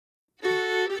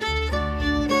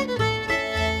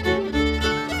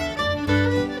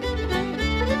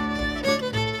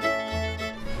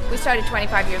started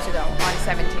 25 years ago on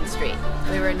 17th Street.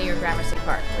 We were near Gramercy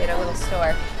Park. We had a little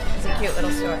store. It's a cute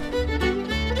little store.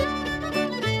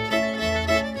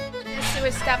 This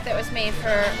was stuff that was made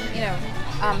for,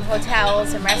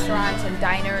 hotels and restaurants and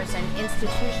diners and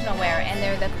institutional wear, and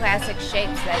they're the classic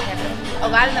shapes that have, a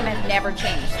lot of them have never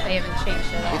changed. They haven't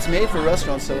changed at all. It's made for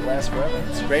restaurants, so it lasts forever.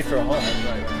 It's great for a home.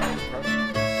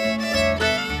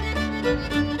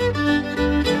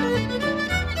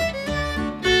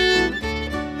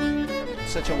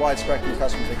 Such a wide spectrum of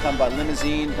customers. They come by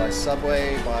limousine, by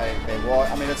subway, they walk.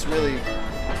 I mean, it's really,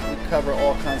 we cover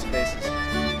all kinds of bases.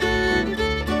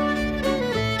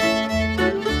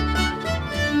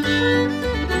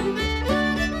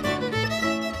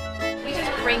 We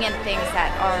just bring in things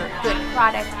that are good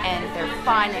product, and they're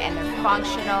fun, and they're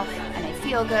functional, and they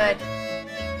feel good.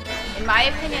 In my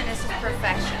opinion, this is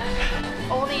perfection.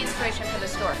 All the inspiration for the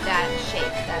store, that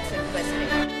shape, that simplicity.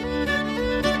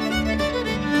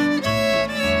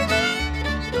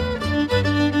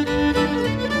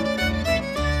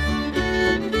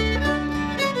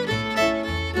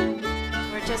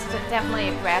 Just definitely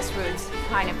a grassroots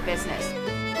kind of business.